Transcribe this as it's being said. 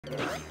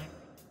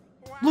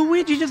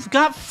Luigi just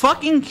got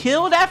fucking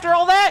killed after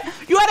all that?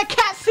 You had a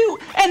cat suit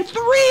and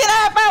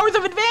 3.5 hours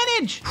of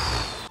advantage!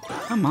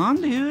 Come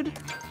on, dude.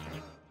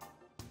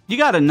 You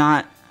gotta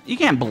not... You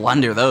can't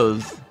blunder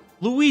those.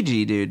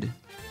 Luigi, dude.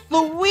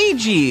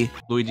 Luigi!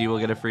 Luigi will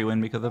get a free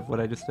win because of what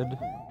I just did.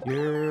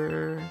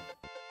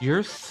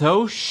 You're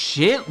so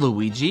shit,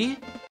 Luigi.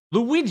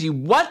 Luigi,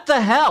 what the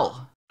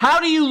hell? How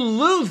do you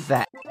lose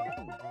that?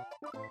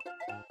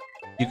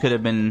 You could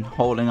have been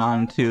holding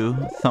on to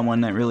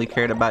someone that really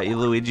cared about you,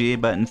 Luigi,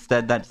 but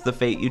instead that's the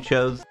fate you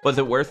chose. Was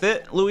it worth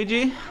it,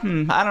 Luigi?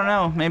 I don't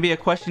know. Maybe a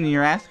question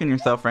you're asking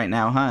yourself right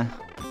now, huh?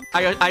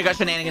 I got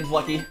shenanigans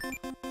lucky.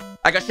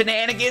 I got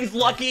shenanigans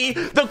lucky.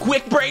 The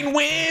quick brain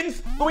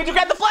wins. Luigi,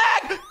 grab the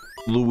flag.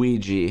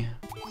 Luigi.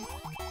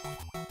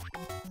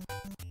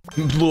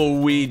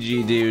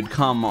 Luigi, dude,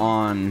 come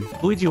on.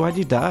 Luigi, why'd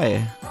you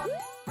die?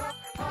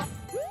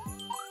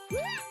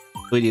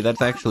 Luigi,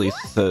 that's actually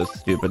so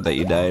stupid that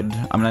you died.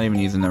 I'm not even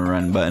using the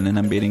run button and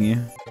I'm beating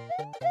you.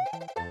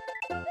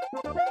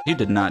 You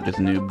did not just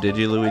noob, did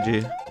you,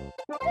 Luigi?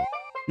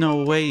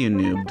 No way you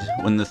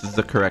noobed when this is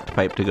the correct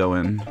pipe to go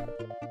in.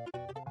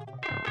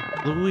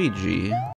 Luigi.